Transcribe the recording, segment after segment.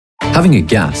Having a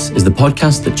Gas is the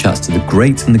podcast that chats to the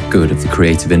great and the good of the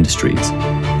creative industries,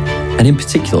 and in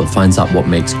particular finds out what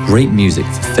makes great music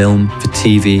for film, for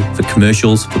TV, for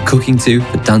commercials, for cooking to,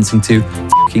 for dancing to,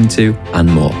 f***ing to, and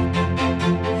more.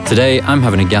 Today, I'm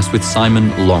having a gas with Simon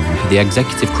Long, the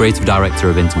Executive Creative Director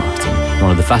of Intermarketing,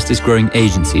 one of the fastest growing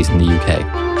agencies in the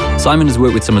UK. Simon has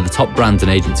worked with some of the top brands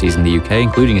and agencies in the UK,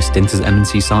 including a stint as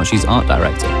M&C Saatchi's art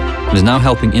director, and is now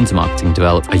helping Intermarketing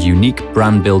develop a unique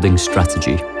brand building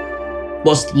strategy.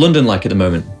 What's London like at the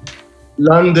moment?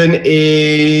 London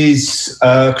is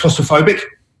claustrophobic.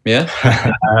 Yeah?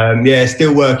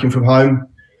 Still working from home.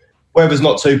 Weather's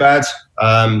not too bad.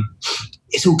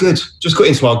 It's all good. Just got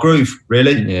into our groove,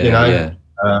 really. I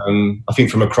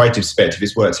think from a creative perspective,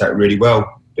 it's worked out really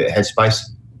well. Bit of headspace.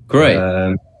 Great.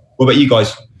 What about you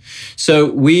guys?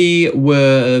 So we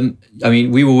were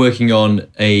working on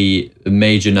a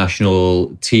major national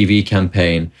TV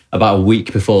campaign about a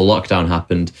week before lockdown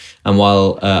happened. And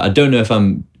while I don't know if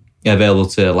I'm available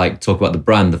to talk about the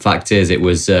brand, the fact is it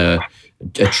was a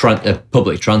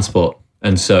public transport.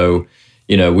 And so,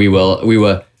 we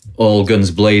were all guns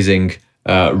blazing,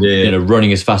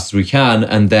 running as fast as we can.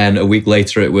 And then a week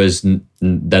later it was,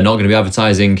 they're not going to be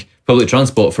advertising public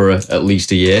transport for at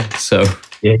least a year. So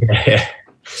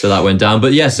So that went down.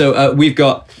 But so we've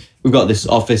got this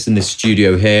office and this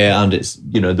studio here, and it's,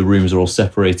 the rooms are all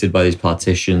separated by these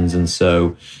partitions. And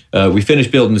so we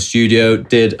finished building the studio,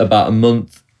 did about a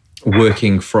month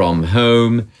working from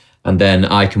home, and then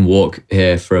I can walk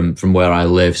here from where I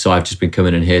live. So I've just been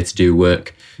coming in here to do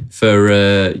work for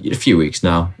a few weeks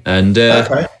now. And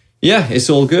yeah, it's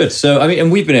all good. So,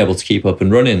 and we've been able to keep up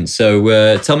and running.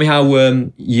 So tell me how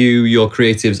your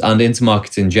creatives and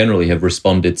Intermarketing generally have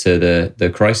responded to the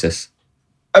crisis.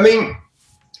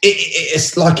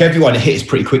 It's like everyone, it hits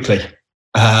pretty quickly.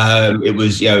 It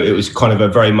was kind of a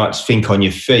very much think on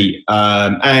your feet.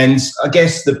 And I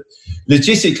guess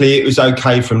logistically, it was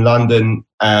okay from London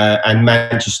and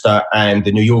Manchester and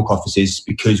the New York offices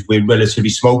because we're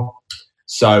relatively small.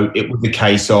 So it was the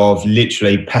case of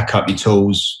literally pack up your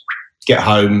tools, get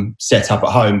home, set up at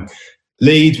home.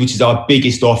 Leeds, which is our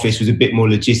biggest office, was a bit more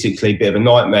logistically, a bit of a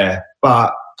nightmare.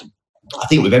 But I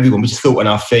think with everyone, we just thought on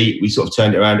our feet, we sort of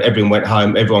turned it around, everyone went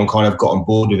home, everyone kind of got on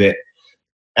board with it.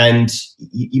 And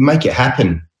you make it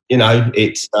happen.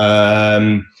 It's,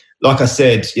 like I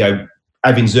said,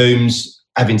 having Zooms,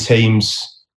 having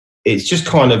Teams, it's just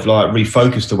kind of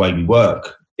refocused the way we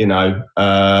work,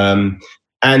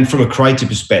 And from a creative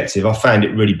perspective, I found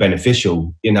it really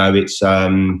beneficial. It's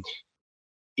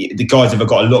the guys have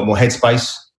got a lot more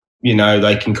headspace.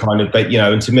 They can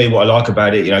and to me, what I like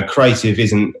about it, creative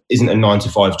isn't a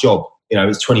 9-to-5 job.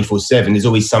 It's 24/7. There's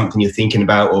always something you're thinking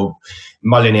about or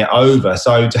mulling it over.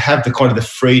 So to have the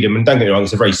freedom, and don't get me wrong,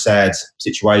 it's a very sad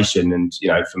situation, and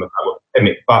from a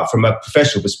pandemic, but from a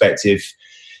professional perspective,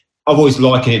 I've always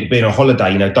likened it to being on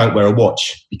holiday. Don't wear a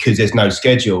watch because there's no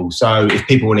schedule. So if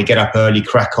people want to get up early,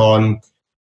 crack on,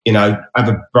 have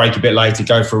a break a bit later,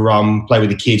 go for a run, play with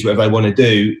the kids, whatever they want to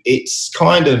do. It's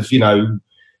kind of,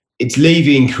 it's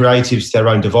leaving creatives to their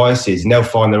own devices, and they'll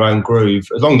find their own groove.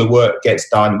 As long as the work gets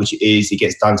done, which it is, it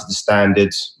gets done to the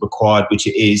standards required, which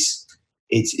it is,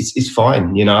 it's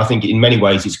fine. I think in many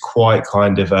ways it's quite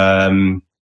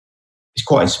it's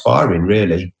quite inspiring,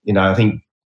 really. I think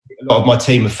a lot of my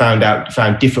team have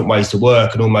found different ways to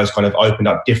work and almost kind of opened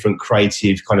up different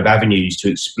creative kind of avenues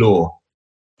to explore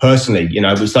personally,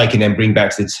 which they can then bring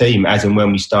back to the team as and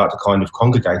when we start to kind of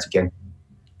congregate again.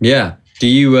 Yeah. Do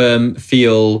you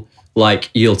feel like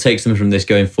you'll take something from this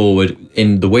going forward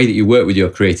in the way that you work with your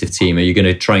creative team? Are you going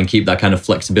to try and keep that kind of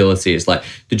flexibility? It's like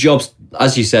the job's,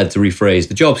 as you said, to rephrase,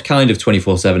 the job's kind of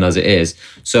 24/7 as it is.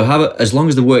 So as long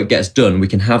as the work gets done, we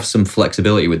can have some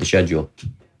flexibility with the schedule.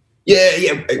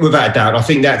 Yeah, without a doubt. I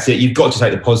think that's it. You've got to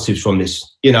take the positives from this.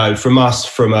 From us,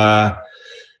 from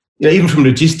even from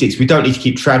logistics, we don't need to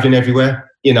keep traveling everywhere.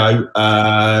 What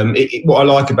I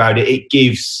like about it, it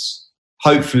gives,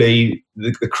 hopefully,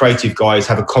 the creative guys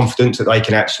have a confidence that they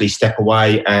can actually step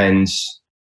away and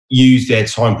use their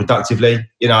time productively.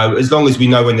 As long as we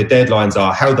know when the deadlines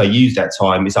are, how they use that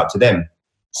time is up to them.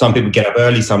 Some people get up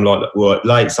early, some work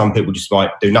late, some people just might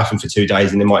do nothing for 2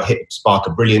 days and they might hit a spark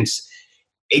of brilliance.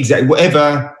 Exactly.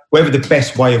 Whatever the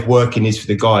best way of working is for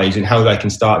the guys and how they can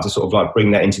start to sort of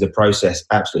bring that into the process,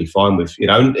 absolutely fine with,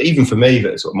 and even for me,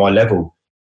 at sort of my level,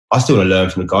 I still want to learn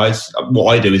from the guys.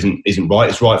 What I do isn't right.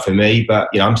 It's right for me, but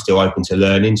I'm still open to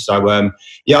learning. So I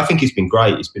think it's been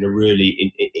great. It's been a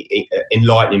really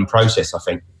enlightening process, I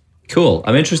think. Cool.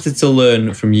 I'm interested to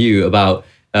learn from you about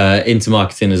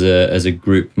Intermarketing as a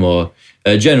group more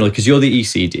generally, because you're the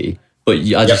ECD, but as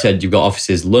you said, you've got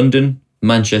offices London,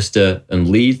 Manchester and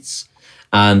Leeds.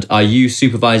 And are you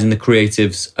supervising the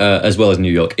creatives as well as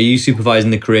New York? Are you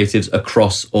supervising the creatives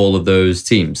across all of those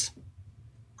teams?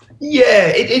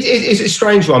 Yeah, it's a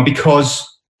strange one because,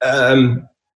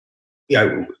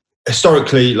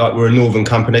 historically, like, we're a northern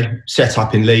company set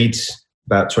up in Leeds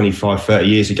about 25, 30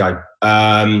 years ago.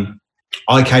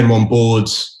 I came on board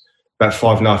about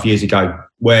 5.5 years ago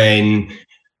when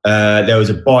there was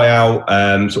a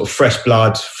buyout, sort of fresh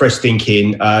blood, fresh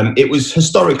thinking. It was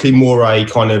historically more a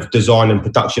kind of design and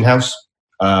production house.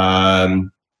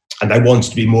 And they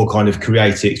wanted to be more kind of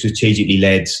creative, strategically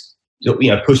led,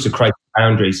 push the creative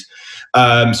boundaries.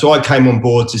 So I came on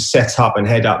board to set up and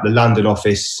head up the London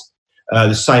office.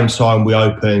 The same time we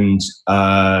opened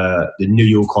the New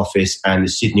York office and the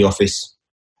Sydney office.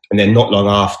 And then not long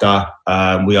after,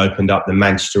 we opened up the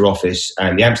Manchester office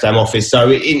and the Amsterdam office. So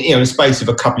in the space of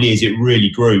a couple of years, it really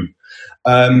grew.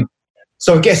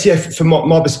 So I guess, from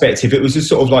my perspective, it was just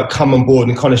sort of like come on board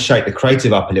and kind of shake the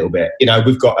creative up a little bit.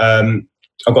 We've got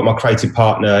I've got my creative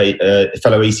partner,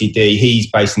 fellow ECD.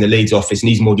 He's based in the Leeds office, and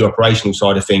he's more the operational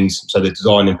side of things. So the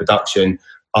design and production,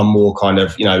 I'm more kind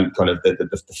of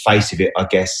the face of it, I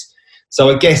guess. So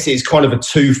I guess it's kind of a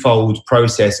twofold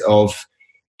process of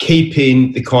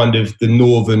keeping the kind of the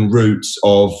northern roots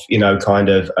of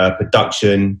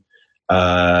production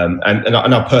and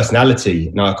our personality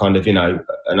and our kind of and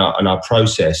our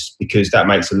process, because that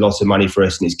makes a lot of money for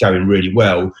us and it's going really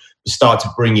well. We start to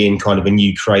bring in kind of a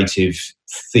new creative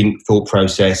thought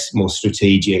process, more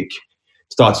strategic.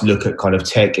 Start to look at kind of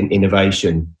tech and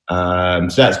innovation.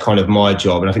 So that's kind of my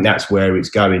job, and I think that's where it's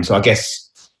going. So I guess,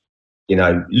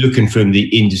 looking from the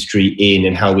industry in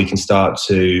and how we can start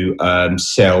to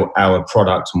sell our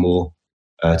product more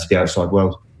to the outside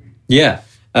world. Yeah.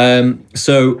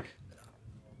 So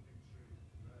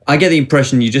I get the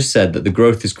impression you just said that the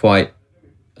growth is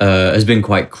has been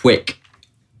quite quick,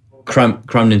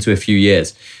 crammed into a few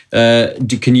years.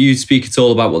 Can you speak at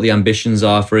all about what the ambitions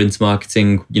are for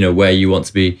Intermarketing? Where you want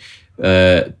to be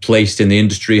placed in the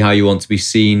industry, how you want to be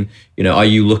seen? Are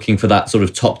you looking for that sort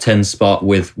of top 10 spot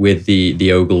with the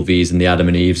Ogilvies and the Adam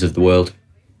and Eves of the world?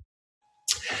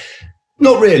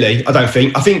 Not really, I don't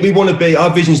think. I think we want to be, our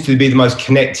vision is to be the most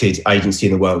connected agency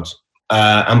in the world.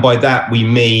 And by that, we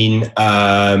mean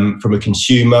from a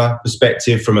consumer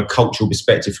perspective, from a cultural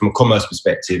perspective, from a commerce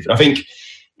perspective. And I think,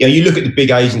 you look at the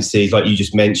big agencies, like you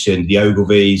just mentioned, the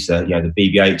Ogilvies, the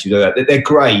BBH, they're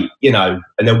great, and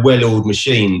they're well-oiled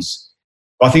machines.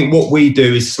 But I think what we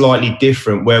do is slightly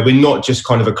different, where we're not just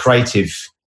kind of a creative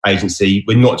agency.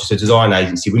 We're not just a design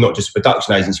agency. We're not just a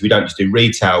production agency. We don't just do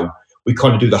retail. We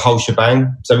kind of do the whole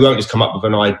shebang. So we won't just come up with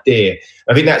an idea.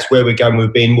 I think that's where we're going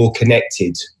with being more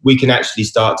connected. We can actually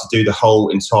start to do the whole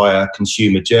entire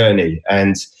consumer journey.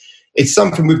 And it's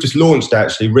something we've just launched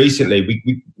actually recently.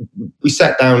 We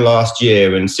sat down last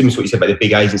year, and similar to what you said about the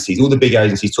big agencies, all the big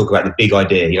agencies talk about the big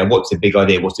idea. What's the big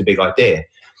idea? What's the big idea?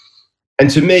 And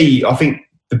to me, I think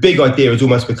the big idea is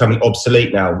almost becoming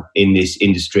obsolete now in this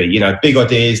industry. Big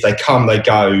ideas, they come, they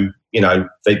go,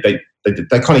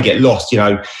 they kind of get lost,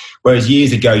 whereas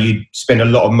years ago, you'd spend a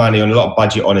lot of money on a lot of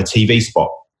budget on a TV spot.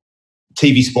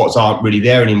 TV spots aren't really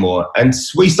there anymore. And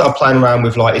we started playing around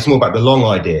with it's more about the long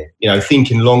idea,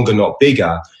 thinking longer, not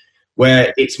bigger,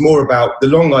 where it's more about the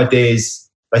long ideas.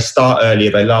 They start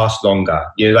earlier, they last longer.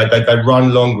 They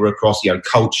run longer across,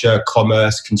 culture,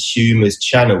 commerce, consumers,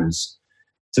 channels.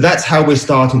 So that's how we're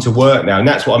starting to work now. And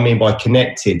that's what I mean by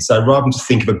connected. So rather than just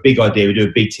think of a big idea, we do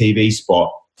a big TV spot.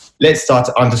 Let's start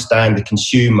to understand the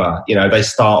consumer. They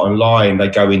start online, they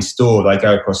go in store, they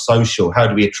go across social. How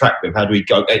do we attract them? How do we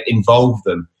involve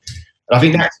them? And I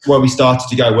think that's where we started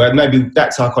to go, where maybe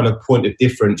that's our kind of point of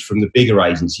difference from the bigger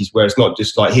agencies, where it's not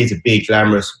just like, here's a big,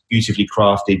 glamorous, beautifully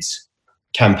crafted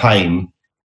campaign.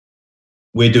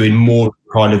 We're doing more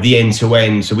kind of the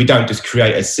end-to-end. So we don't just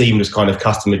create a seamless kind of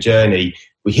customer journey.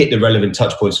 We hit the relevant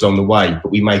touch points along the way,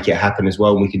 but we make it happen as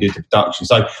well, and we can do the production.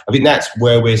 So I think that's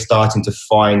where we're starting to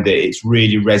find that it's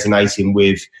really resonating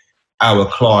with our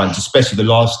clients, especially the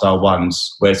lifestyle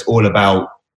ones, where it's all about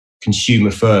consumer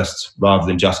first rather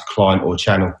than just client or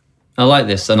channel. I like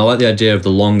this, and I like the idea of the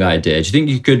long idea. Do you think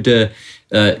you could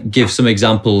give some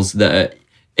examples that are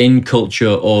in culture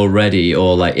already,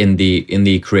 or like in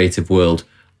the creative world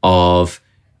of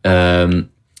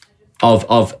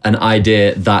an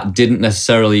idea that didn't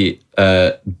necessarily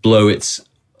blow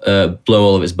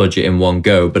all of its budget in one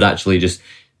go, but actually just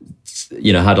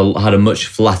had a much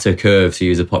flatter curve, to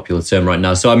use a popular term right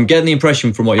now. So I'm getting the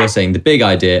impression from what you're saying, the big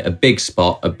idea, a big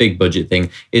spot, a big budget thing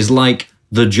is like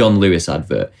the John Lewis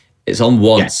advert. It's on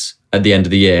once at the end of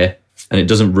the year, and it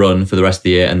doesn't run for the rest of the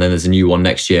year, and then there's a new one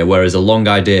next year. Whereas a long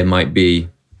idea might be.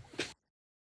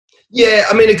 Yeah,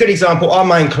 I mean, a good example, our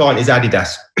main client is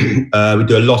Adidas. We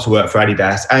do a lot of work for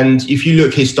Adidas. And if you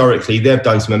look historically, they've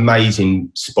done some amazing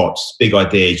spots, big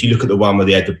ideas. You look at the one where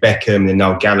they had the Beckham and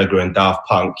Noel Gallagher and Daft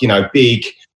Punk, big,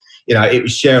 it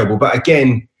was shareable. But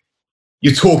again,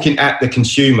 you're talking at the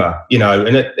consumer,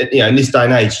 and in this day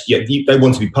and age, they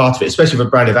want to be part of it, especially with a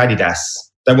brand of Adidas.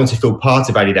 They want to feel part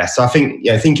of Adidas. So I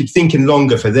think, thinking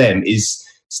longer for them is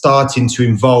starting to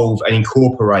involve and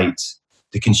incorporate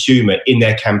the consumer in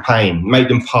their campaign, make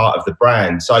them part of the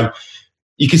brand. So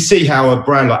you can see how a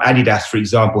brand like Adidas, for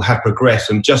example, have progressed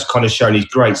from just kind of showing these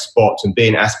great spots and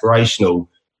being aspirational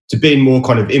to being more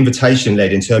kind of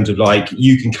invitation-led in terms of like,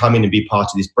 you can come in and be part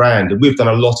of this brand. And we've done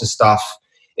a lot of stuff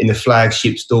in the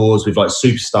flagship stores with like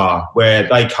Superstar, where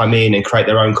they come in and create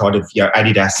their own kind of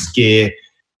Adidas gear.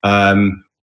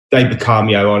 They become,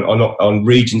 on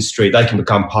Regent Street, they can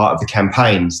become part of the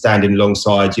campaign, standing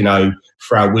alongside,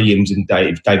 Pharrell Williams and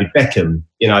David Beckham.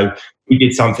 We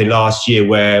did something last year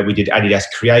where we did Adidas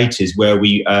Creators, where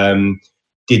we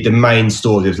did the main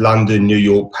stores of London, New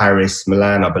York, Paris,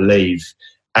 Milan, I believe.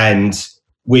 And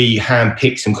we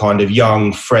handpicked some kind of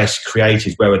young, fresh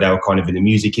creators, whether they were kind of in the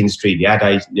music industry, the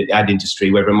ad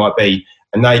industry, wherever it might be.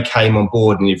 And they came on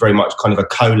board and very much kind of a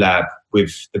collab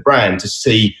with the brand to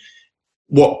see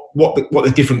what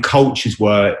the different cultures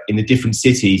were in the different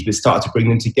cities, but started to bring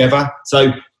them together.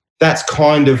 So that's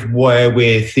kind of where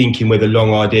we're thinking where the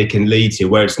long idea can lead to,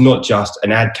 where it's not just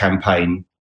an ad campaign,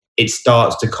 it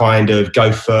starts to kind of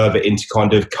go further into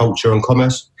kind of culture and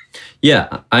commerce.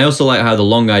 Yeah, I also like how the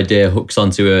long idea hooks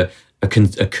onto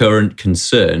a current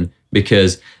concern,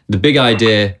 because the big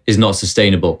idea is not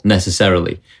sustainable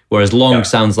necessarily, whereas long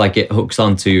sounds like it hooks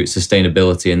onto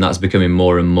sustainability, and that's becoming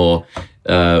more and more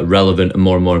relevant and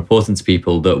more important to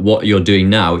people, that what you're doing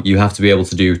now, you have to be able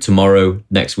to do tomorrow,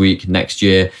 next week, next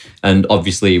year. And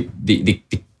obviously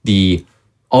the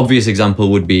obvious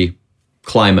example would be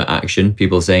climate action,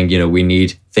 people saying, we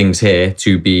need things here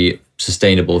to be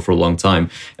sustainable for a long time.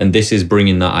 And this is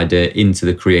bringing that idea into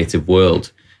the creative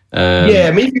world. I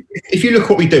mean, if you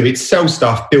look what we do, it's sell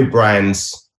stuff, build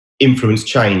brands, influence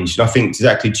change. And I think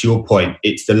exactly to your point,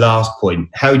 it's the last point.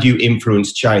 How do you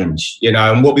influence change?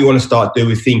 And what we want to start doing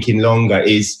with thinking longer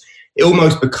is it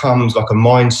almost becomes like a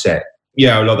mindset,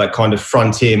 like that kind of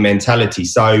frontier mentality.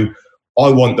 So I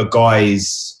want the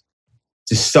guys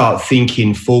to start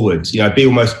thinking forward,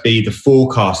 be the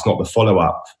forecast, not the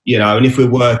follow-up, and if we're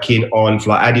working on for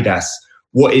like Adidas,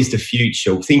 what is the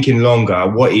future? Thinking longer,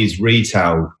 what is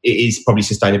retail? It is probably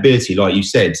sustainability, like you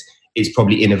said. It's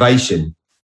probably innovation.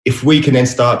 If we can then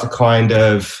start to kind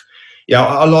of,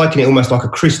 I liken it almost like a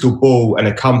crystal ball and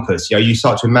a compass. You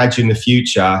start to imagine the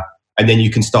future and then you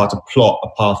can start to plot a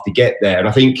path to get there. And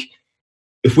I think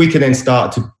if we can then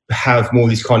start to have more of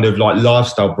these kind of like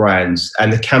lifestyle brands,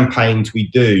 and the campaigns we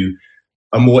do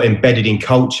are more embedded in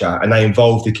culture and they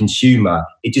involve the consumer,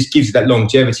 it just gives that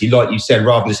longevity. Like you said,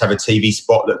 rather than just have a TV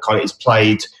spot that kind of is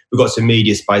played, we've got some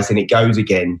media space and it goes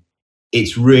again.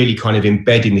 It's really kind of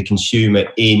embedding the consumer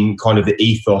in kind of the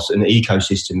ethos and the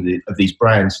ecosystem of these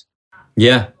brands.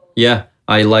 Yeah.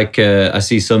 I like. I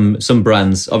see some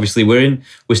brands. Obviously, we're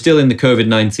still in the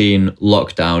COVID-19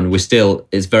 lockdown.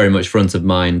 It's very much front of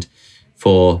mind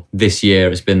for this year.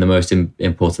 It's been the most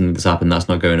important thing that's happened. That's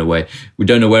not going away. We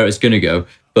don't know where it's going to go,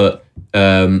 but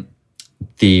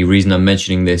the reason I'm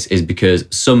mentioning this is because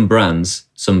some brands,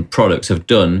 some products have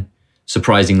done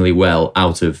surprisingly well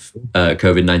out of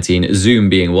COVID-19, Zoom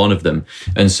being one of them.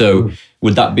 And so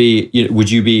would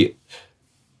you be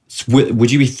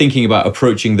thinking about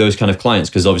approaching those kind of clients?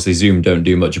 Because obviously Zoom don't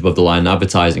do much above the line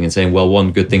advertising, and saying, well,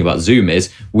 one good thing about Zoom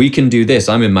is we can do this.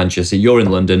 I'm in Manchester, you're in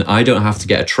London. I don't have to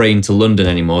get a train to London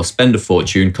anymore, spend a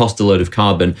fortune, cost a load of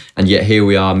carbon, and yet here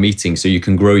we are meeting, so you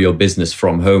can grow your business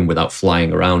from home without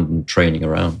flying around and training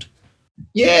around.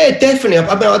 Yeah, definitely.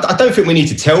 I mean, I don't think we need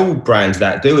to tell brands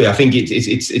that, do we? I think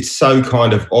it's so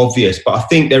kind of obvious, but I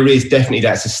think there is definitely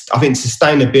that. I think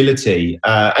sustainability,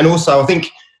 and also I think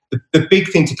the big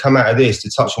thing to come out of this, to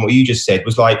touch on what you just said,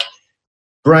 was like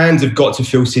brands have got to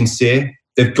feel sincere.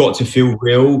 They've got to feel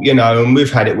real, and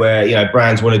we've had it where,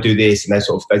 brands want to do this and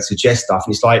they suggest stuff.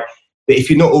 And it's like, but if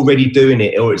you're not already doing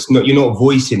it, or you're not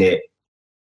voicing it,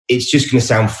 it's just going to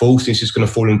sound false. It's just going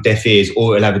to fall on deaf ears,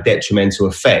 or it'll have a detrimental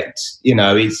effect. You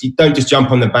don't just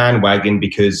jump on the bandwagon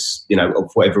because, of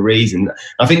whatever reason.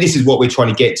 I think this is what we're trying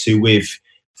to get to with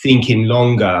thinking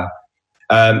longer.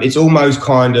 It's almost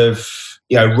kind of,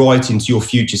 right into your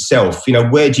future self.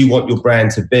 Where do you want your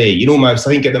brand to be? I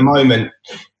think at the moment,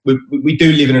 we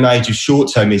do live in an age of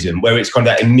short-termism, where it's kind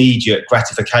of that immediate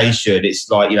gratification. It's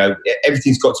like,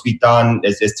 everything's got to be done.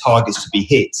 There's targets to be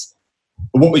hit.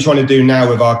 But what we're trying to do now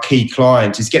with our key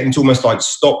clients is get them to almost like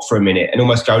stop for a minute and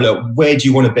almost go, look, where do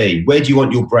you want to be? Where do you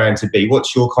want your brand to be?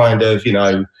 What's your kind of,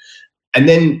 and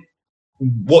then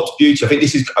what's beauty? I think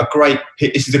this is a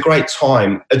great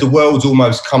time. The world's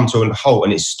almost come to a halt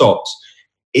and it's stopped.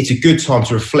 It's a good time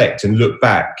to reflect and look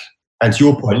back. And to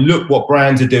your point, look what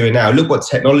brands are doing now. Look what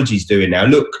technology's doing now.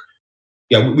 Look,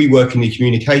 we work in the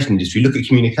communication industry. Look at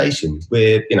communications.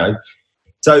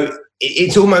 So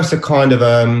it's almost a kind of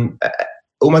an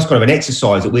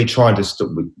exercise that we're trying to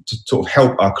sort of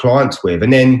help our clients with.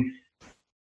 And then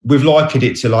we've likened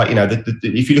it to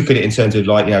if you look at it in terms of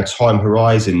time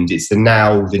horizons, it's the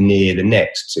now, the near, the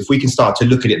next. If we can start to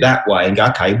look at it that way and go,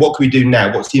 okay, what can we do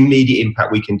now? What's the immediate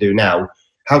impact we can do now?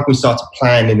 How can we start to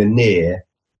plan in the near?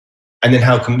 And then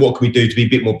what can we do to be a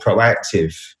bit more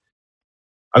proactive?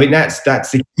 I mean, that's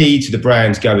the key to the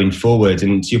brands going forward.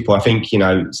 And to your point, I think,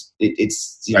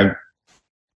 it's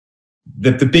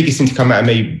the biggest thing to come out of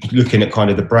me looking at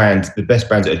kind of the best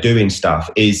brands that are doing stuff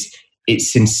is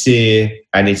it's sincere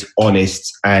and it's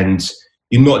honest, and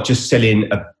you're not just selling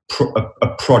a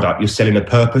product, you're selling a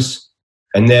purpose.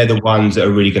 And they're the ones that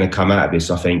are really going to come out of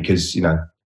this, I think, because,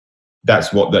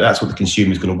 that's what the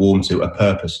consumer is going to warm to, a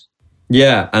purpose.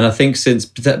 Yeah, and I think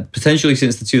potentially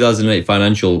since the 2008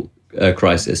 financial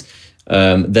crisis,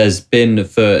 there's been,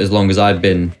 for as long as I've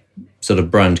been sort of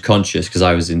brand conscious, because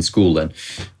I was in school then,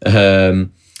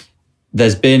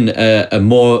 there's been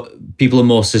people are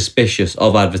more suspicious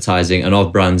of advertising and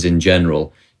of brands in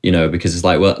general, because it's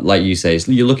like you say,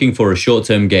 you're looking for a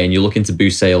short-term gain, you're looking to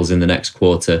boost sales in the next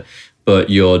quarter, but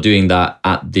you're doing that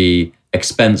at the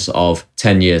expense of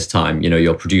 10 years time.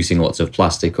 You're producing lots of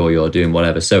plastic or you're doing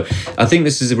whatever. So I think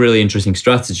this is a really interesting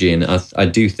strategy, and I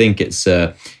do think it's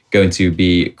going to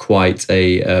be quite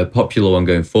a popular one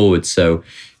going forward. So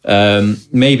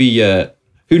maybe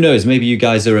who knows, maybe you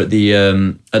guys are at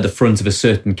the front of a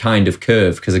certain kind of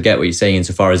curve, because I get what you're saying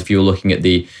insofar as if you were looking at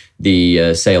the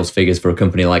sales figures for a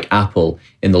company like Apple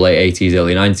in the late 80s,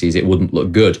 early 90s, it wouldn't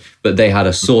look good. But they had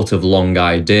a sort of long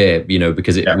idea,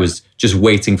 because it was just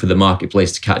waiting for the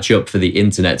marketplace to catch up for the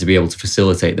internet to be able to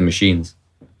facilitate the machines.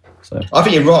 So I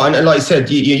think you're right. And like I said,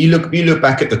 you look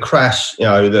back at the crash,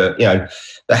 that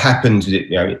happened,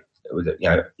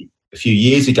 a few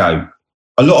years ago.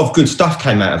 A lot of good stuff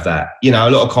came out of that. A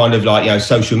lot of kind of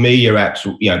social media apps,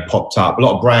 popped up. A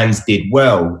lot of brands did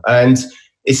well. And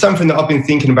it's something that I've been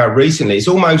thinking about recently. It's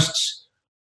almost,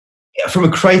 from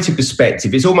a creative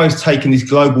perspective, it's almost taken this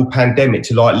global pandemic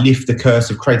to lift the curse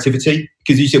of creativity.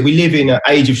 Because you said we live in an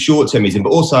age of short-termism,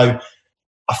 but also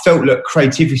I felt that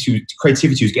creativity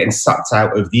was getting sucked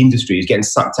out of the industry, was getting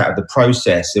sucked out of the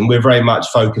process. And we're very much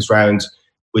focused around,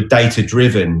 we're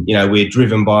data-driven. We're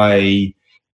driven by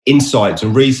insights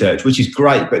and research, which is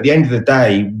great. But at the end of the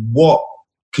day, what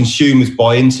consumers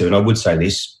buy into, and I would say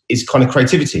this, is kind of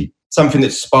creativity, something that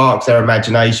sparks their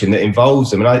imagination, that involves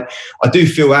them. And I do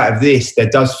feel out of this, there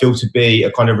does feel to be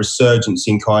a kind of resurgence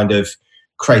in kind of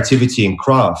creativity and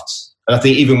crafts. And I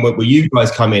think even where you guys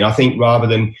come in, I think rather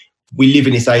than, we live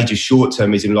in this age of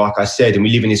short-termism, like I said, and we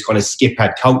live in this kind of skip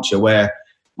ad culture where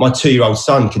my 2-year-old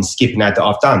son can skip an ad that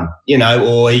I've done,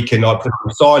 or he can put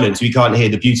on silence so he can't hear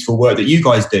the beautiful work that you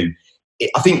guys do.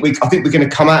 I think we're going to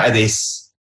come out of this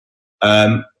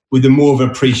with a more of an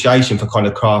appreciation for kind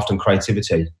of craft and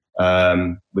creativity,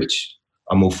 which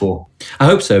I'm all for. I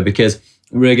hope so, because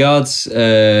with regards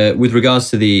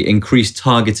to the increased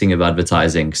targeting of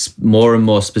advertising, more and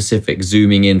more specific,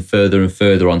 zooming in further and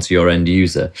further onto your end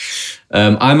user,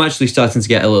 I'm actually starting to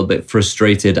get a little bit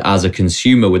frustrated as a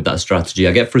consumer with that strategy.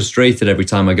 I get frustrated every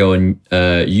time I go on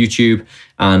YouTube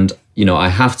and I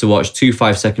have to watch 2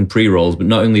 5-second pre-rolls, but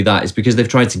not only that, it's because they've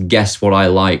tried to guess what I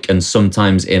like, and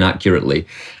sometimes inaccurately.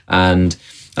 And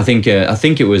I think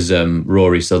it was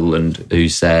Rory Sutherland who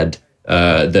said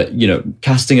that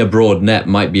casting a broad net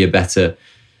might be a better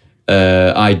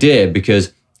idea,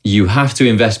 because you have to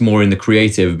invest more in the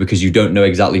creative because you don't know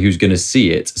exactly who's going to see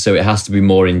it. So it has to be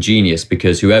more ingenious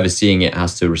because whoever's seeing it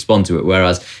has to respond to it.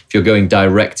 Whereas if you're going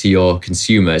direct to your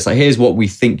consumer, it's like, here's what we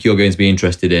think you're going to be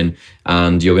interested in,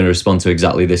 and you're going to respond to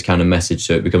exactly this kind of message.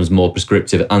 So it becomes more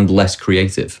prescriptive and less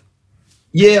creative.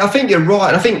 Yeah, I think you're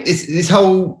right. I think this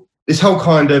whole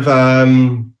kind of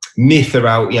myth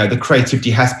about the creativity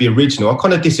has to be original, I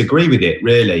kind of disagree with it,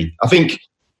 really. I think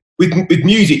with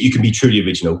music you can be truly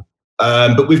original,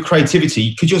 but with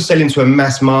creativity, because you're selling to a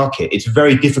mass market, it's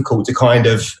very difficult to kind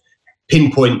of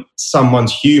pinpoint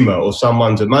someone's humor or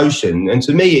someone's emotion. And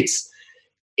to me,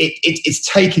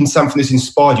 it's taking something that's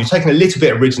inspired you, taking a little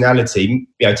bit of originality,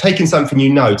 taking something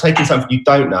taking something you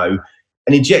don't know,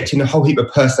 and injecting a whole heap of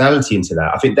personality into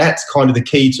that. I think that's kind of the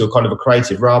key to a kind of a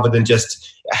creative, rather than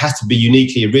just, it has to be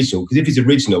uniquely original, because if it's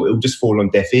original, it'll just fall on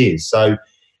deaf ears. So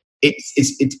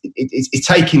it's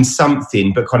taking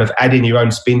something but kind of adding your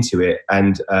own spin to it,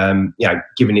 and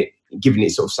giving it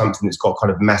sort of something that's got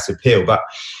kind of mass appeal. But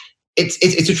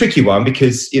it's a tricky one,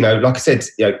 because like I said,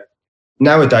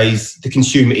 nowadays the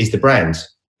consumer is the brand.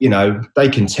 They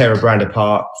can tear a brand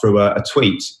apart through a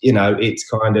tweet. It's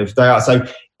kind of, they are, so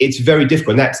it's very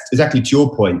difficult. And that's exactly to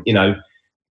your point.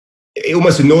 It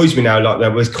almost annoys me now, like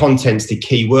there was content's the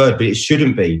key word, but it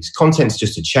shouldn't be. Content's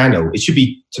just a channel. It should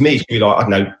be, to me, it should be like, I don't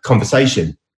know,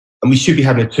 conversation. And we should be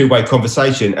having a two-way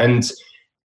conversation. And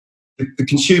the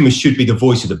consumer should be the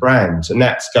voice of the brand. And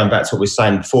that's going back to what we were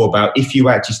saying before about, if you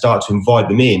actually start to invite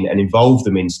them in and involve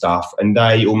them in stuff, and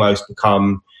they almost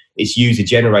become, it's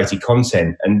user-generated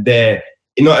content, and it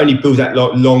not only builds that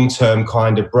long-term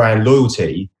kind of brand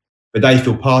loyalty, but they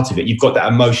feel part of it. You've got that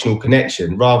emotional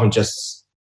connection, rather than just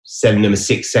selling them a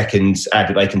 6 seconds ad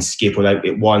that they can skip, or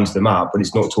it winds them up, but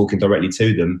it's not talking directly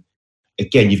to them.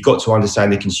 Again, you've got to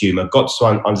understand the consumer, got to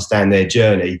understand their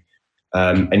journey,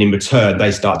 and in return,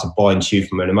 they start to buy into you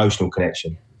from an emotional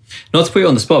connection. Not to put you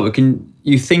on the spot, but can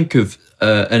you think of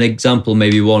an example,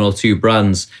 maybe one or two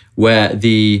brands where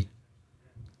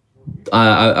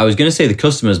I was going to say the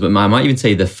customers, but I might even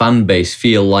say the fan base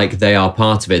feel like they are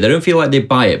part of it. They don't feel like they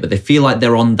buy it, but they feel like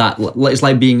they're on that. It's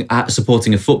like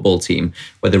supporting a football team,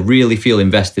 where they really feel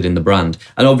invested in the brand.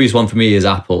 An obvious one for me is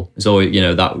Apple. So,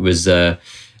 that was, are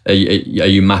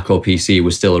you Mac or PC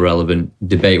was still a relevant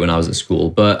debate when I was at school,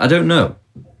 but I don't know.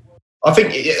 I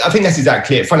think that's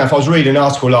exactly it. Funny enough, I was reading an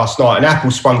article last night, and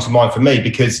Apple sprung to mind for me,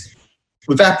 because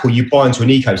with Apple, you buy into an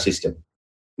ecosystem.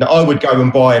 Now, I would go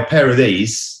and buy a pair of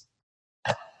these,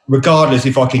 regardless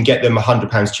if I can get them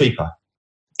 £100 cheaper.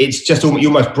 It's just you're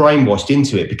almost brainwashed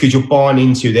into it, because you're buying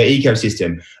into their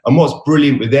ecosystem. And what's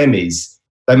brilliant with them is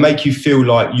they make you feel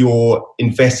like you're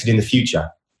invested in the future.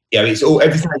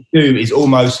 Everything they do is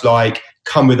almost like,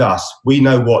 come with us. We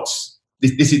know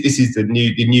this is the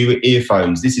new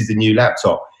earphones. This is the new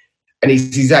laptop. And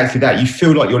it's exactly that. You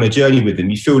feel like you're on a journey with them.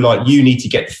 You feel like you need to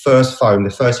get the first phone,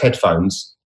 the first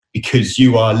headphones, because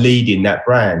you are leading that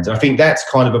brand. And I think that's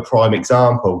kind of a prime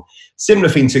example. Similar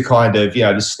thing to kind of,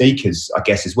 the sneakers, I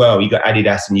guess, as well. You've got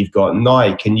Adidas and you've got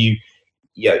Nike, and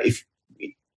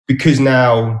because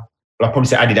now, I'll probably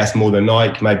say Adidas more than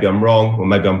Nike, maybe I'm wrong, or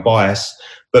maybe I'm biased,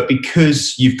 but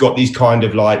because you've got these kind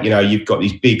of you've got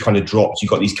these big kind of drops, you've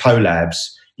got these collabs,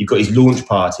 you've got these launch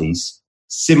parties,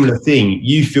 similar thing,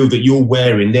 you feel that you're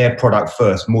wearing their product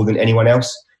first more than anyone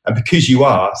else. And because you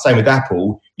are, same with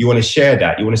Apple, you want to share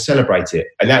that, you want to celebrate it.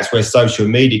 And that's where social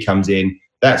media comes in.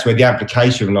 That's where the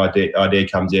application of an idea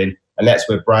comes in. And that's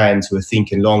where brands who are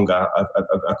thinking longer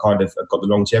are kind of got the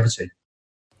longevity.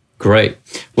 Great.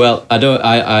 Well,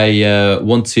 I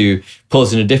want to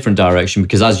pause in a different direction,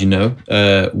 because as you know,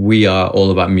 we are all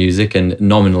about music, and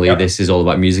nominally This is all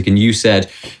about music. And you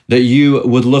said that you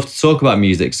would love to talk about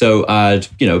music. So I'd,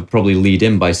 probably lead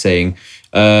in by saying,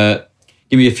 give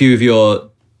me a few of your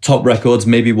top records,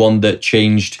 maybe one that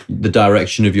changed the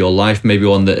direction of your life, maybe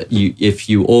one that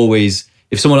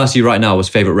if someone asks you right now what's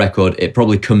favorite record, it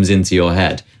probably comes into your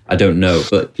head. I don't know,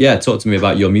 but yeah, talk to me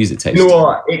about your music taste. You know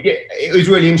what? It was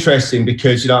really interesting,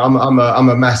 because I'm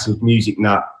a massive music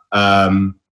nut,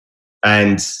 and I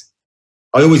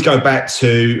always go back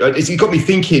to. It got me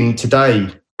thinking today,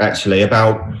 actually,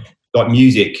 about like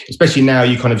music, especially now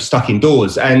you're kind of stuck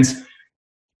indoors, and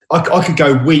I could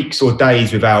go weeks or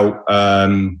days without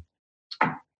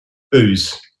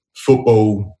booze,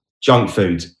 football, junk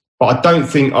food, but I don't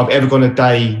think I've ever gone a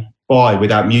day by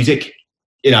without music.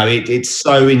 It's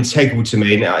so integral to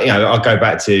me. And, I go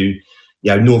back to,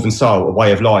 Northern Soul, A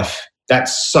Way of Life.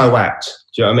 That's so apt.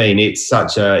 Do you know what I mean? It's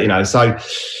such a, so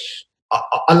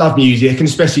I love music, and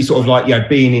especially sort of like,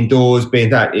 being indoors, being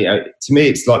that, to me,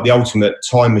 it's like the ultimate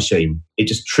time machine. It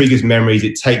just triggers memories.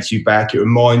 It takes you back. It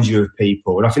reminds you of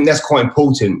people. And I think that's quite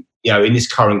important, in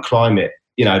this current climate,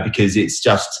 because it's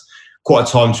just quite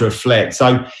a time to reflect.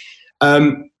 So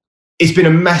it's been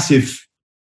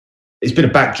a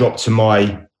backdrop to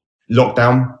my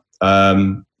lockdown,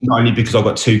 not only because I've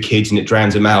got 2 kids and it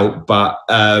drowns them out, but,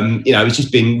 it's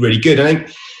just been really good. I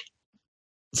think,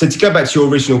 so to go back to your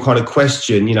original kind of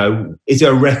question, is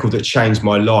there a record that changed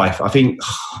my life? I think,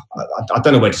 I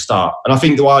don't know where to start. And I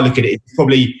think the way I look at it,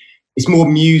 it's more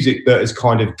music that has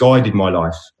kind of guided my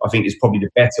life. I think it's probably the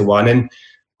better one. And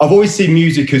I've always seen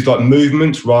music as like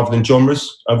movement rather than genres.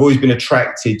 I've always been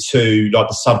attracted to like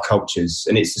the subcultures,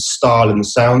 and it's the style and the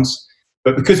sounds.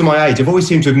 But because of my age, I've always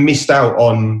seemed to have missed out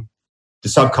on the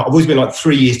subculture. I've always been like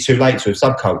 3 years too late to a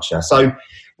subculture. So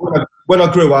when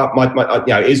I grew up,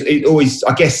 it always,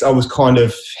 I guess I was kind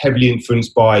of heavily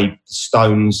influenced by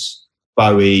Stones,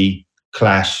 Bowie,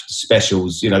 Clash,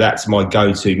 Specials. That's my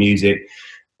go-to music.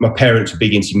 My parents were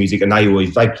big into music, and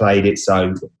they played it,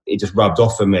 so it just rubbed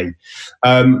off on me.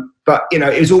 But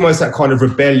it was almost that kind of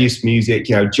rebellious music,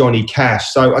 Johnny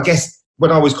Cash. So I guess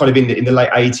when I was kind of in the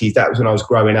late 80s, that was when I was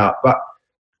growing up. But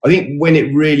I think when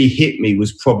it really hit me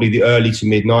was probably the early to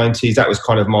mid 90s. That was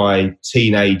kind of my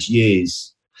teenage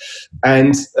years.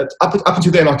 And up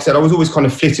until then, like I said, I was always kind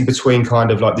of flitting between kind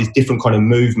of like these different kind of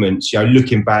movements,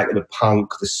 looking back at the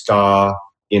punk, the ska,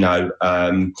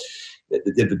 the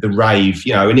rave,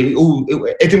 and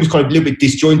everything was kind of a little bit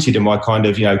disjointed in my kind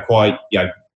of,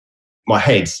 my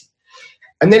head.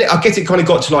 And then I guess it kind of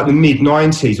got to like the mid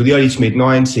 90s or the early to mid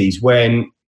 90s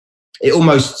when it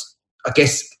almost, I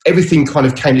guess, everything kind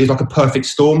of came, it was like a perfect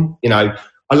storm. I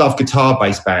love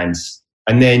guitar-based bands.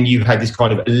 And then you had this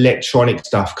kind of electronic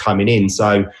stuff coming in.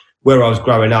 So where I was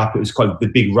growing up, it was kind of the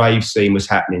big rave scene was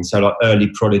happening. So like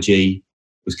early Prodigy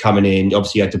was coming in.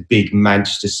 Obviously you had the big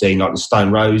Manchester scene, like the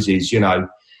Stone Roses, I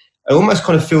almost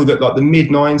kind of feel that like the mid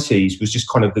 90s was just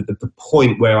kind of the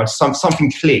point where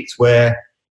something clicked, where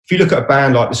if you look at a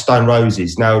band like the Stone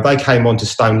Roses, now they came on to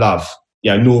Stone Love,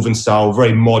 Northern Soul,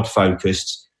 very mod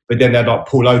focused, but then they had like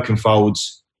Paul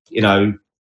Oakenfold's,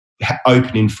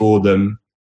 opening for them,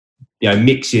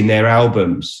 mixing their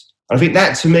albums. And I think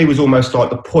that to me was almost like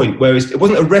the point where it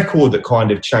wasn't a record that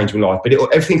kind of changed my life, but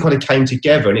everything kind of came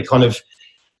together, and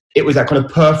it was that kind of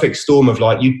perfect storm of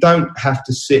like, you don't have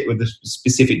to sit with a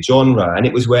specific genre. And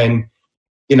it was when,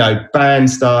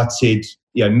 bands started,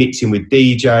 mixing with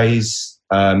DJs.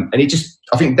 And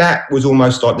I think that was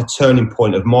almost like the turning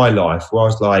point of my life, where I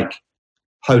was like,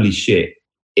 holy shit,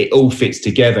 it all fits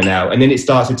together now. And then it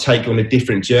starts to take you on a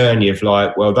different journey of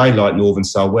like, well, they like Northern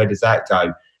Soul, where does that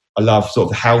go? I love sort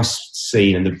of the house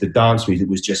scene, and the dance music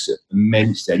was just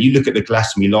immense there. You look at the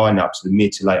Glastonbury lineup to the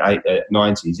mid to late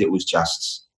 90s, it was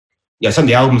just, some of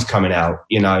the albums coming out,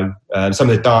 some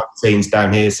of the dance scenes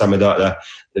down here, some of the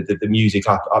music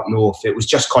up north, it was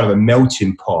just kind of a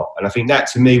melting pot. And I think that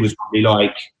to me was probably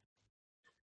like,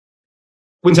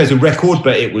 I wouldn't say it's a record,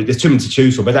 but there's too many to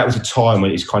choose from. But that was a time when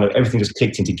it's kind of everything just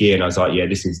clicked into gear, and I was like, yeah,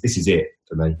 this is it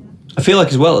for me. I feel like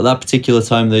as well at that particular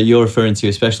time that you're referring to,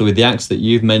 especially with the acts that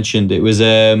you've mentioned, it was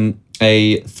it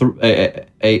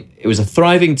was a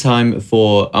thriving time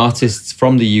for artists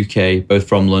from the UK, both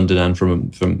from London and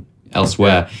from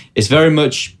elsewhere. It's very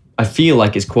much, I feel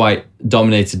like it's quite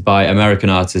dominated by American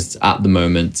artists at the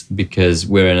moment, because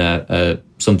we're in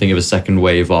something of a second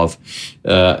wave of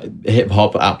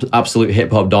hip-hop, absolute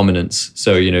hip-hop dominance.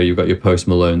 So, you've got your Post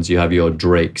Malones, you have your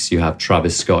Drakes, you have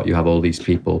Travis Scott, you have all these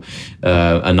people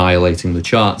annihilating the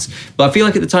charts. But I feel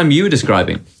like at the time you were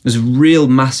describing, there's a real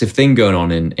massive thing going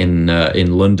on in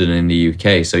London and in the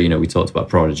UK. So, we talked about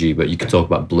Prodigy, but you could talk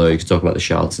about Blur, you could talk about the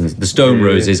Charlatans, the Stone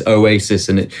Roses, Oasis,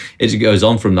 and it goes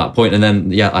on from that point. And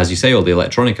then, as you say, all the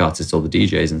electronic artists, all the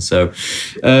DJs. And so...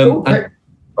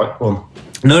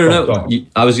 No.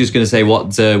 I was just going to say,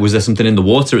 what was there something in the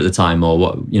water at the time, or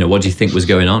what do you think was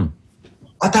going on?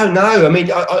 I don't know. I mean,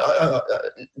 I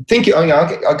thinking. I'm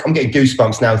getting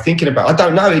goosebumps now thinking about. I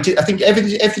don't know. I think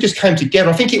everything just came together.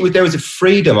 I think there was a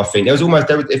freedom. I think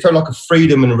it felt like a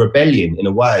freedom and a rebellion in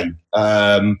a way,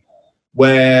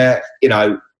 where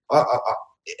and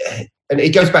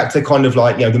it goes back to kind of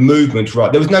like the movement.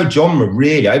 Right, there was no genre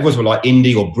really. Everyone's were like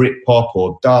indie or Britpop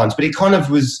or dance, but it kind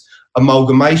of was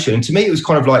amalgamation. And to me, it was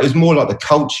kind of like, it was more like the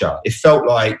culture. It felt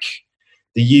like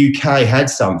the UK had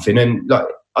something, and like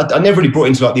I never really brought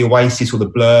into like the Oasis or the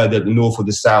Blur, the North or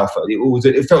the South.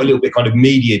 It felt a little bit kind of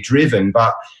media driven,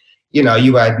 but you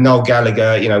had Noel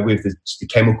Gallagher, with the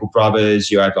Chemical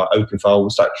Brothers, you had like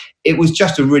Oakenfold. Like it was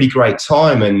just a really great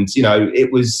time, and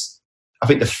it was. I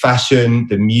think the fashion,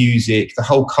 the music, the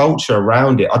whole culture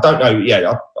around it. I don't know.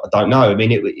 Yeah, I don't know. I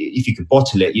mean, if you could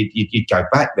bottle it, you'd go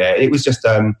back there. It was just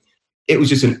an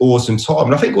awesome time.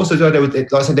 And I think also,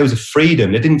 like I said, there was a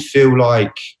freedom. It didn't feel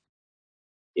like,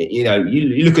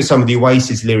 you look at some of the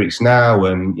Oasis lyrics now,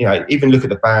 and even look at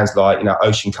the bands like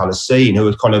Ocean Colour Scene, who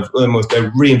was kind of almost, they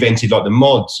reinvented like the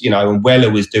mods, and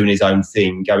Weller was doing his own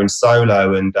thing, going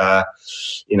solo, and I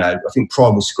think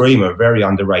Primal Scream are a very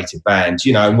underrated band,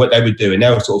 and what they were doing, they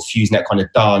were sort of fusing that kind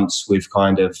of dance with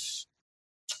kind of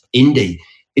indie.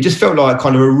 It just felt like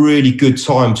kind of a really good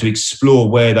time to explore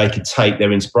where they could take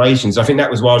their inspirations. I think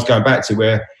that was what I was going back to,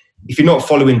 where if you're not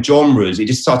following genres, it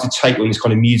just started to take you on this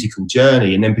kind of musical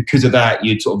journey. And then because of that,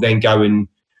 you'd sort of then go and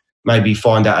maybe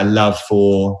find out a love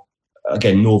for,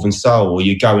 again, Northern Soul, or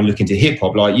you go and look into hip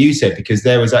hop, like you said, because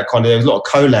there was a lot of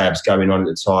collabs going on at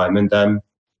the time. And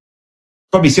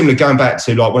probably similar going back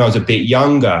to like when I was a bit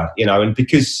younger, you know, and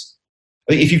because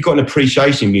if you've got an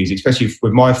appreciation of music, especially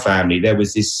with my family, there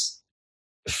was this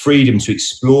freedom to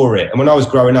explore it. And when I was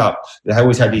growing up, they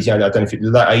always had these, you know, I don't know if it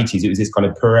was the late 80s, it was this kind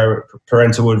of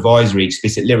parental advisory,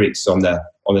 explicit lyrics on the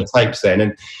tapes then.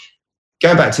 And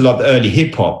going back to like the early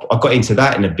hip hop, I got into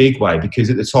that in a big way because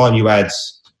at the time you had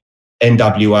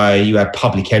NWA, you had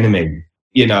Public Enemy,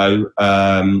 you know,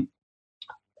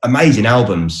 amazing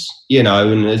albums, you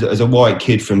know, and as a white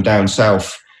kid from down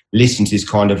south, listening to this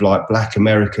kind of like black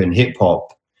American hip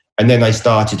hop. And then they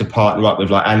started to partner up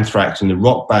with like Anthrax and the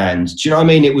rock bands. Do you know what I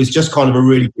mean? It was just kind of a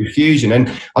really good fusion. And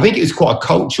I think it was quite a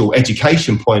cultural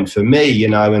education point for me, you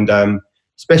know, and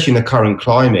especially in the current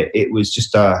climate, it was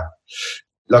just, like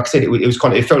I said, it was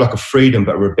kind of, it felt like a freedom,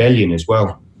 but a rebellion as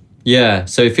well. Yeah.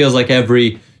 So it feels like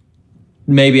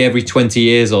maybe every 20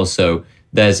 years or so,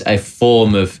 there's a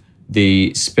form of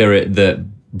the spirit that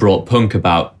brought punk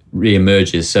about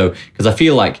reemerges. So, because I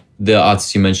feel like the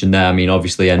artists you mentioned there, I mean,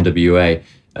 obviously NWA,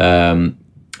 and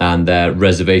their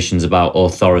reservations about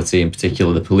authority, in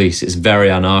particular the police, it's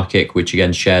very anarchic, which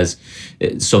again shares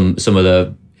some of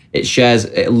the, it shares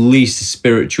at least a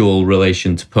spiritual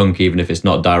relation to punk, even if it's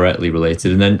not directly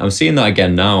related. And then I'm seeing that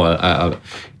again now.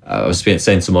 I was saying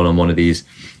to someone on one of these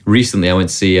recently, I went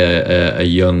to see a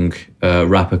young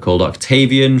rapper called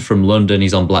Octavian from London.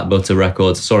 He's on Black Butter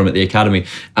Records. I saw him at the Academy,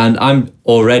 and I'm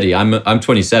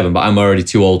 27, but I'm already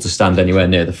too old to stand anywhere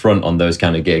near the front on those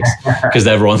kind of gigs because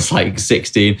everyone's like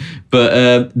 16.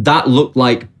 But that looked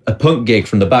like a punk gig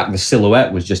from the back. The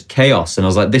silhouette was just chaos, and I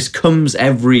was like, this comes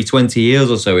every 20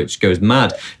 years or so. It just goes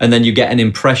mad, and then you get an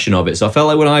impression of it. So I felt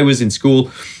like when I was in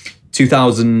school,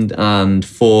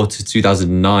 2004 to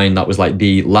 2009, that was like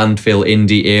the landfill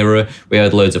indie era. We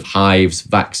had loads of hives,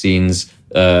 vaccines,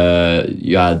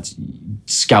 you had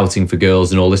scouting for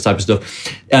girls and all this type of stuff.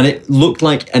 And it looked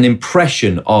like an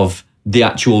impression of the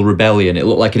actual rebellion. It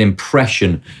looked like an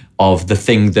impression of the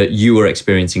thing that you were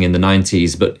experiencing in the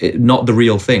 90s, but not the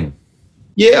real thing.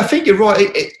 Yeah, I think you're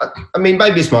right. I mean,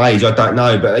 maybe it's my age, I don't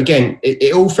know. But again,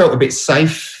 it all felt a bit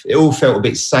safe. It all felt a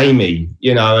bit samey,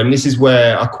 you know, and this is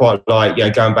where I quite like, you know,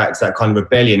 going back to that kind of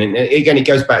rebellion. And again, it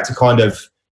goes back to kind of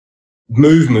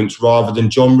movements rather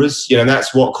than genres, you know, and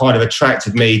that's what kind of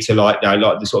attracted me to like, you know,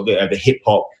 like the sort of the hip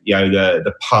hop, you know,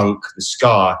 the punk, the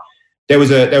ska. There was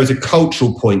a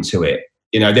cultural point to it.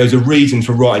 You know, there was a reason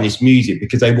for writing this music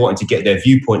because they wanted to get their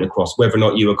viewpoint across, whether or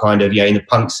not you were kind of, you know, in the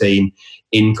punk scene,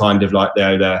 in kind of like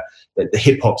the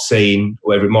hip hop scene,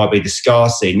 or whether it might be the ska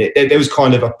scene. There was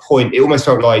kind of a point. It almost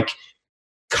felt like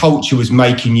culture was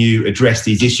making you address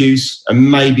these issues,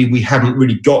 and maybe we haven't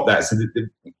really got that. So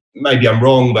maybe I'm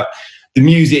wrong, but the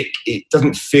music, it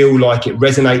doesn't feel like it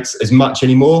resonates as much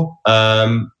anymore.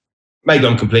 Maybe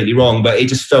I'm completely wrong, but it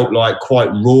just felt like quite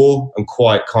raw and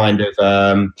quite kind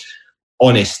of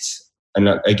honest. And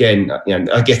again, you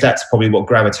know, I guess that's probably what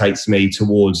gravitates me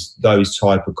towards those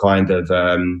type of kind of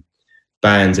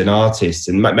bands and artists.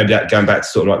 And maybe that going back to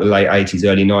sort of like the late 80s,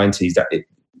 early 90s, that there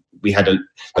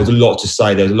was a lot to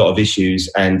say. There was a lot of issues,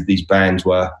 and these bands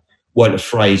weren't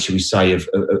afraid, should we say, of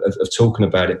talking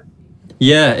about it.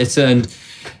 Yeah, and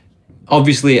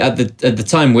obviously at the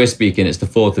time we're speaking, it's the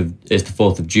 4th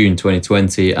of June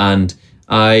 2020, and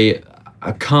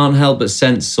I can't help but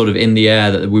sense sort of in the air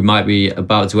that we might be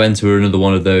about to enter another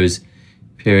one of those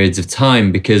periods of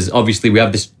time, because obviously we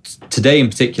have this, today in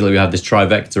particular, we have this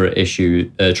trifecta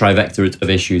of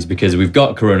issues, because we've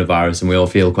got coronavirus and we all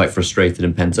feel quite frustrated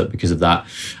and pent up because of that.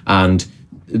 And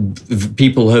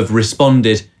people have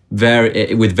responded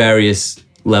with various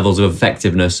levels of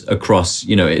effectiveness across,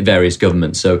 you know, various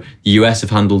governments. So the US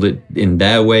have handled it in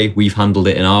their way, we've handled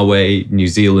it in our way, New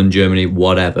Zealand, Germany,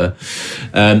 whatever.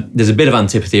 There's a bit of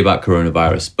antipathy about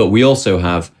coronavirus, but we also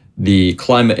have the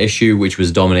climate issue, which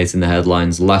was dominating the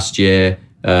headlines last year.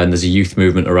 And there's a youth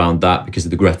movement around that because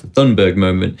of the Greta Thunberg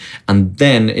moment. And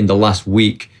then in the last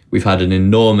week, we've had an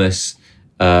enormous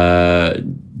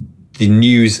the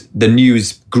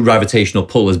news gravitational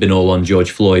pull has been all on George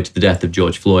Floyd, the death of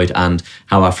George Floyd, and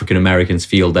how African Americans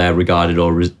feel they're regarded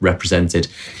or represented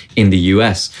in the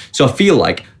US. So I feel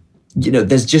like, you know,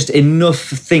 there's just enough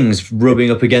things rubbing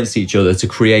up against each other to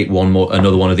create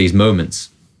another one of these moments.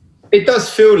 It does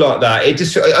feel like that. It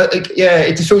just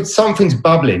feels something's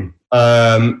bubbling,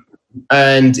 and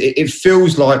it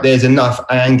feels like there's enough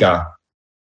anger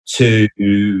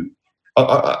to.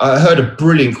 I heard a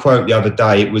brilliant quote the other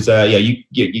day. It was,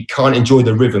 you can't enjoy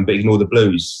the rhythm but ignore the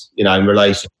blues. You know, in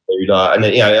relation to that, and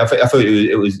I thought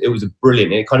it was a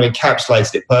brilliant. It kind of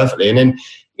encapsulated it perfectly. And then,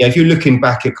 you know, if you're looking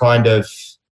back at kind of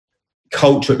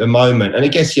culture at the moment, and I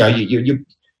guess, you know,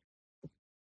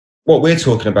 what we're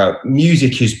talking about,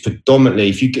 music is predominantly,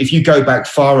 if you go back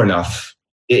far enough,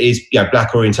 it is,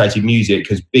 black orientated music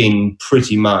has been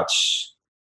pretty much,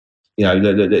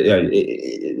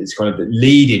 it's kind of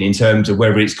leading in terms of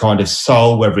whether it's kind of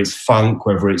soul, whether it's funk,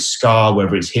 whether it's ska,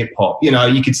 whether it's hip hop.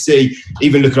 You could see,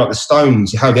 even looking at the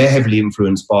Stones, how they're heavily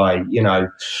influenced by, without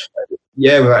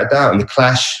a doubt, and the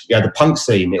Clash, the punk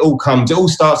scene. It all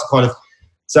starts to kind of,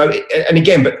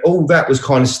 but all that was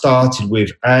kind of started with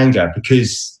anger,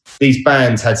 because these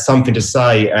bands had something to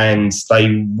say and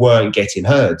they weren't getting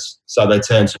heard, so they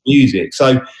turned to music.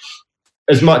 So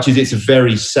as much as it's a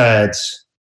very sad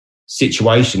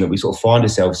situation that we sort of find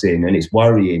ourselves in, and it's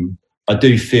worrying, I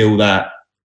do feel that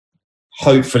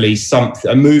hopefully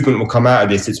a movement will come out of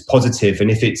this that's positive,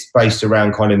 and if it's based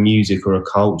around kind of music or a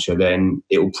culture, then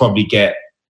it will probably get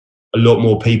a lot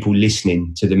more people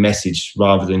listening to the message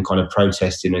rather than kind of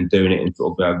protesting and doing it in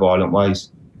sort of violent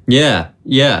ways. Yeah.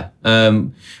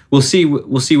 We'll see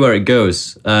where it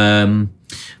goes. But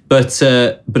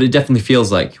it definitely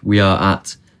feels like we are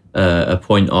at a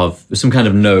point of some kind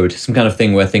of node, some kind of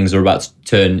thing where things are about to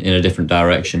turn in a different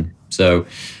direction. So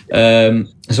I'll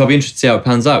be interested to see how it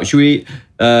pans out. Should we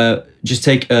just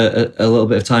take a little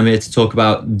bit of time here to talk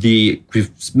about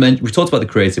we've talked about the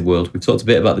creative world, we've talked a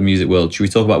bit about the music world. Should we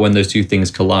talk about when those two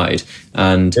things collide?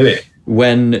 And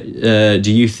when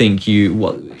do you think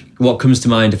what comes to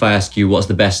mind if I ask you what's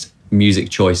the best music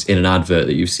choice in an advert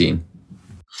that you've seen?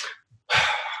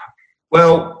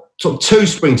 Well, sort of two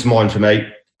spring to mind for me.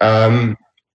 I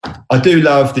do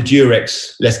love the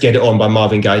Durex "Let's Get It On" by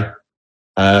Marvin Gaye.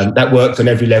 That works on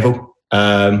every level.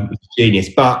 It's genius.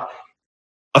 But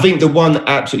I think the one that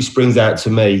absolutely springs out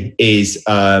to me is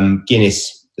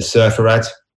Guinness, the surfer ad,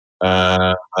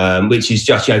 which is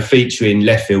just featuring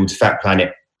Leftfield's "Fat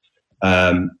Planet."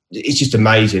 It's just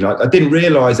amazing. I didn't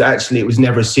realise that actually it was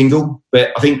never a single,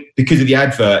 but I think because of the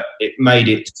advert, it made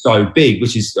it so big,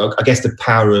 which is, I guess, the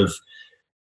power of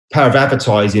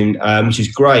advertising, which is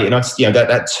great. And I just,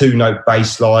 that 2-note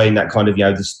bass line, that kind of,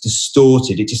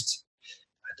 distorted, it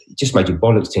just made your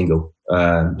bollocks tingle.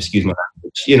 Excuse my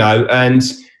language, and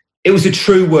it was a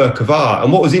true work of art.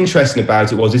 And what was interesting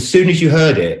about it was, as soon as you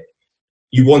heard it,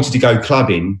 you wanted to go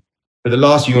clubbing, but the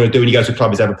last thing you want to do when you go to a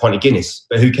club is have a pint of Guinness.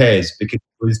 But who cares? Because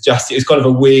it was kind of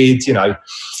a weird,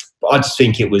 but I just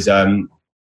think it was,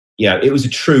 it was a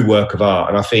true work of art.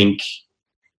 And I think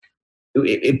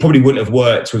it probably wouldn't have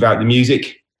worked without the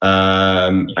music.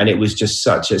 And it was just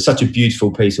such a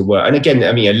beautiful piece of work. And again,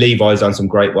 Levi's done some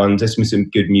great ones. There's some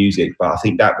good music, but I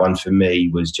think that one for me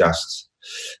was just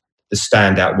the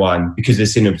standout one, because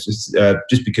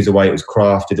just because of the way it was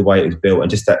crafted, the way it was built, and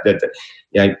just that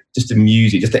just the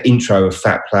music, just the intro of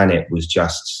Fat Planet was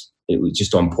just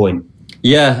on point.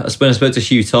 Yeah, when I spoke to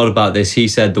Hugh Todd about this, he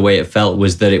said the way it felt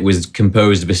was that it was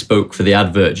composed bespoke for the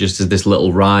advert, just as this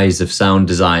little rise of sound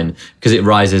design, because it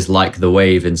rises like the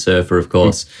wave in Surfer, of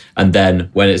course. And then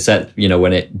when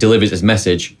it delivers its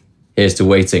message, here's to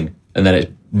waiting, and then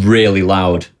it's really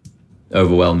loud,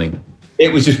 overwhelming.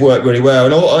 It was just worked really well.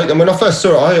 And when I first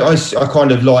saw it, I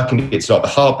kind of likened it to like the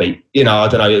Heartbeat. I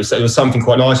don't know, it was something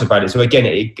quite nice about it. So again,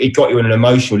 it got you on an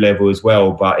emotional level as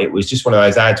well, but it was just one of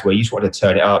those ads where you just wanted to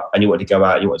turn it up and you wanted to go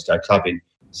out, you wanted to go clubbing.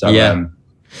 So that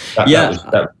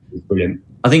was brilliant.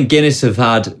 I think Guinness have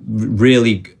had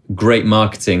really great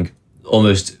marketing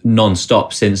almost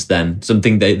non-stop since then.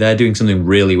 They're doing something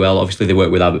really well. Obviously they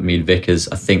work with Abbott Mead Vickers.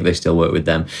 I think they still work with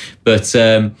them. But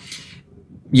I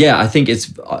think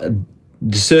it's...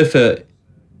 the Surfer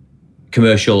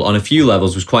commercial on a few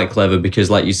levels was quite clever, because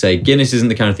like you say, Guinness isn't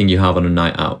the kind of thing you have on a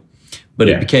night out, but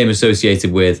it became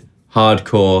associated with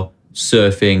hardcore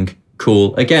surfing.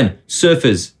 Cool. Again,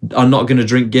 surfers are not going to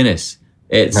drink Guinness.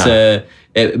 It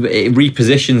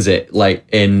repositions it like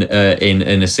in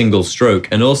a single stroke.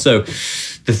 And also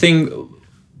the thing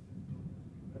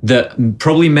that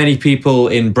probably many people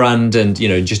in brand and,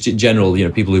 just in general,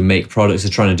 people who make products are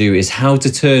trying to do is how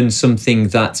to turn something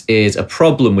that is a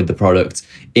problem with the product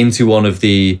into one of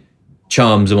the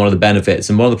charms and one of the benefits.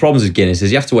 And one of the problems with Guinness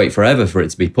is you have to wait forever for it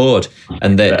to be poured.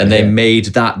 And they made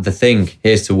that the thing.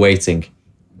 Here's to waiting.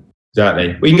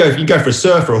 Exactly. Well, you can go for a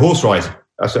surf or a horse ride.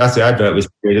 That's the advert was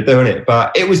doing it.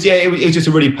 But it was just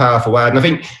a really powerful ad. And I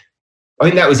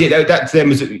think that was it. That to them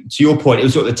was, to your point, it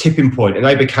was sort of the tipping point, and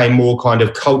they became more kind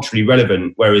of culturally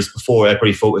relevant. Whereas before,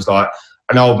 everybody thought it was like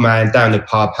an old man down the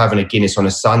pub having a Guinness on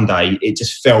a Sunday. It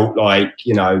just felt like,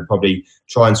 probably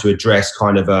trying to address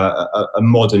kind of a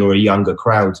modern or a younger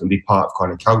crowd and be part of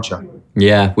kind of culture.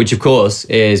 Yeah, which of course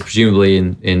is presumably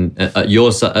in at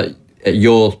your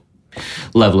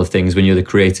level of things when you're the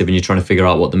creative and you're trying to figure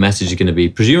out what the message is going to be.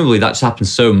 Presumably that's happened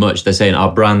so much, they're saying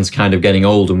our brand's kind of getting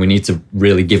old and we need to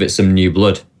really give it some new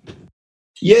blood.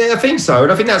 Yeah, I think so.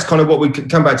 And I think that's kind of what we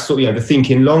come back to, sort of, the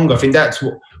thinking longer. I think that's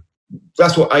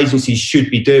what agencies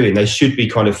should be doing. They should be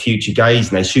kind of future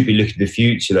gazing. They should be looking to the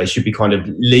future. They should be kind of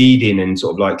leading and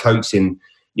sort of like coaxing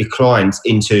your clients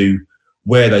into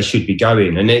where they should be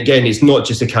going. And again, it's not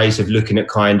just a case of looking at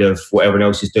kind of what everyone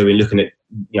else is doing, looking at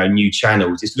new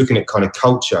channels. It's looking at kind of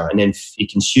culture and then your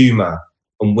consumer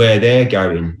and where they're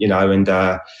going.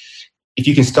 And if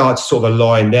you can start to sort of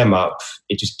align them up,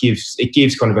 it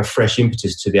gives kind of a fresh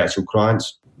impetus to the actual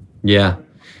clients. Yeah.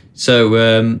 So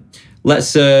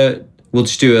we'll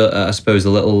just do I suppose a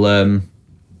little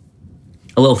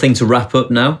thing to wrap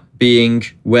up now. Being,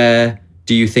 where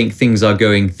do you think things are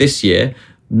going this year?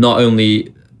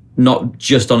 Not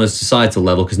just on a societal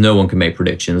level, because no one can make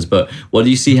predictions, but what do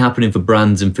you see happening for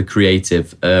brands and for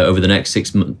creative over the next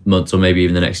 6 months or maybe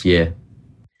even the next year?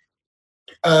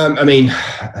 With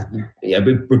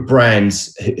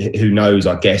brands, who knows?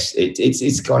 I guess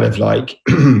it's kind of like,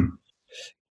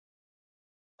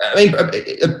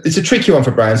 it's a tricky one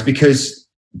for brands because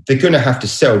they're going to have to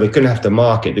sell, they're going to have to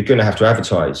market, they're going to have to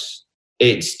advertise.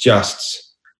 It's just,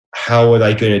 how are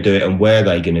they going to do it and where are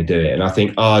they going to do it? And I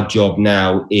think our job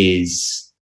now is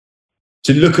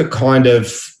to look at kind of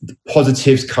the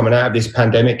positives coming out of this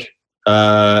pandemic.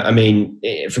 From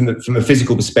a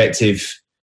physical perspective,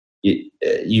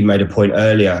 you made a point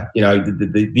earlier,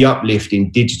 the uplift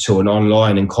in digital and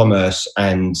online and commerce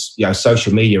and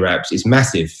social media apps is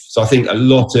massive. So I think a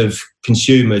lot of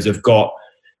consumers have got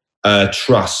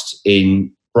trust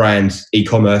in brands,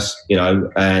 e-commerce,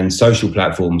 and social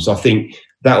platforms. So I think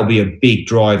that will be a big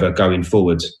driver going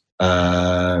forward.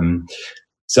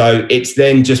 So it's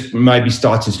then just maybe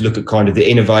starting to look at kind of the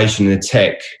innovation and the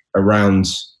tech around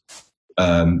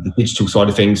the digital side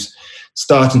of things,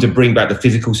 starting to bring back the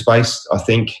physical space, I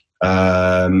think.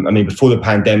 Before the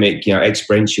pandemic,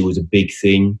 experiential was a big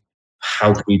thing.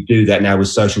 How can we do that now with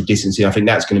social distancing? I think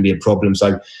that's going to be a problem.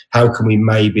 So how can we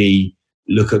maybe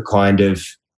look at kind of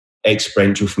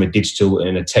experiential from a digital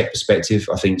and a tech perspective?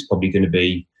 I think it's probably going to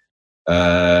be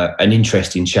an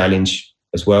interesting challenge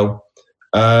as well.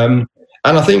 And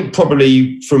I think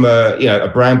probably from a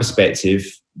brand perspective,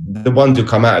 the ones who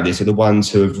come out of this are the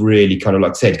ones who have really kind of,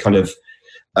 like I said, kind of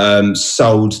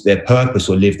sold their purpose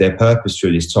or lived their purpose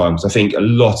through this time. So I think a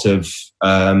lot of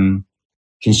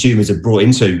consumers have brought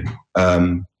into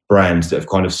brands that have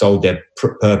kind of sold their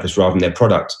purpose rather than their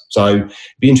product. So it'd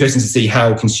be interesting to see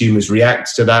how consumers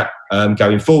react to that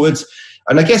going forwards.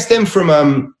 And I guess then from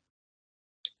a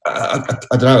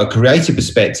creative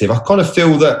perspective, I kind of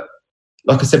feel that,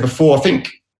 like I said before, I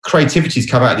think creativity's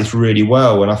come out of this really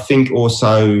well. And I think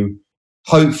also,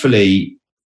 hopefully,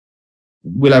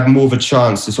 we'll have more of a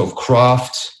chance to sort of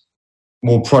craft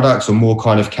more products or more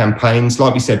kind of campaigns.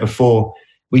 Like we said before,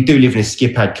 we do live in a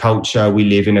skip ad culture. We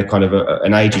live in a kind of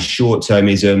an age of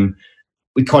short-termism.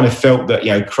 We kind of felt that,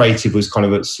 creative was kind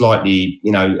of slightly,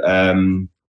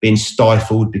 being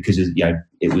stifled because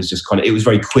it was just it was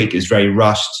very quick, it was very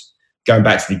rushed. Going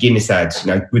back to the Guinness ads,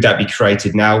 would that be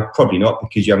created now? Probably not,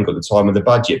 because you haven't got the time or the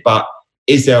budget. But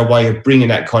is there a way of bringing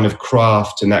that kind of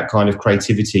craft and that kind of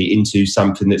creativity into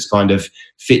something that's kind of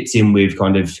fits in with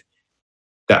kind of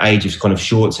the age of kind of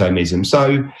short-termism?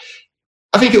 So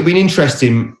I think it'll be an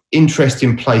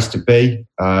interesting place to be.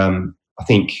 I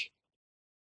think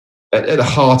at the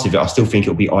heart of it, I still think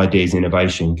it'll be ideas and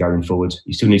innovation going forward.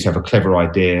 You still need to have a clever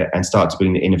idea and start to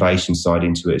bring the innovation side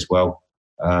into it as well.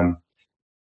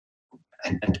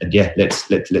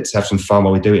 Let's have some fun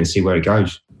while we do it and see where it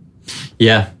goes.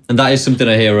 Yeah, and that is something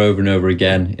I hear over and over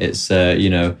again. It's ad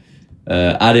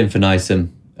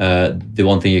infinitum. The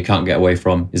one thing you can't get away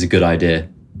from is a good idea.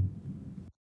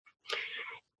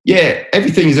 Yeah,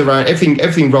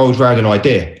 everything rolls around an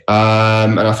idea.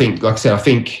 And I think, like I said,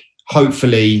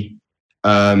 hopefully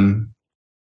the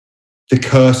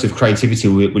curse of creativity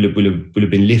will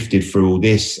have been lifted through all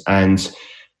this. And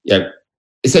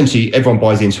essentially everyone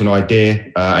buys into an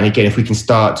idea. And again, if we can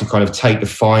start to kind of take the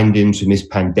findings from this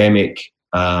pandemic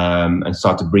and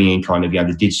start to bring in kind of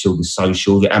the digital, the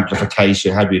social, the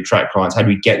amplification, how do we attract clients, how do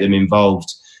we get them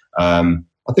involved? I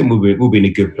think we'll be in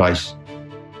a good place.